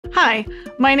Hi,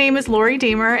 my name is Lori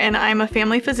Deemer and I'm a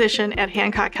family physician at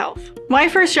Hancock Health. My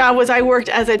first job was I worked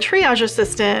as a triage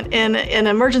assistant in an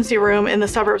emergency room in the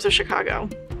suburbs of Chicago.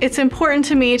 It's important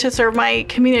to me to serve my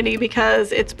community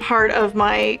because it's part of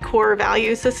my core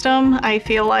value system. I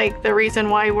feel like the reason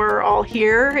why we're all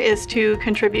here is to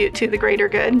contribute to the greater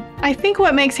good. I think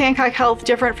what makes Hancock Health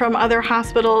different from other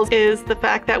hospitals is the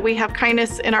fact that we have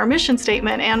kindness in our mission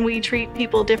statement and we treat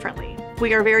people differently.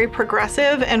 We are very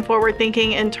progressive and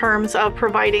forward-thinking in terms of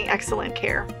providing excellent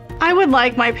care. I would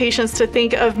like my patients to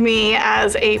think of me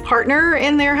as a partner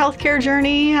in their healthcare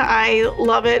journey. I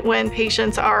love it when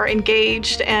patients are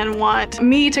engaged and want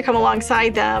me to come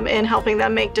alongside them in helping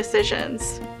them make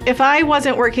decisions. If I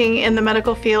wasn't working in the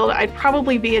medical field, I'd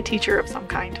probably be a teacher of some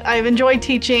kind. I've enjoyed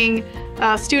teaching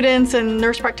students and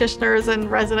nurse practitioners and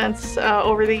residents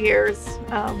over the years,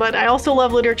 but I also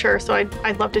love literature, so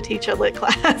I'd love to teach a lit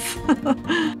class.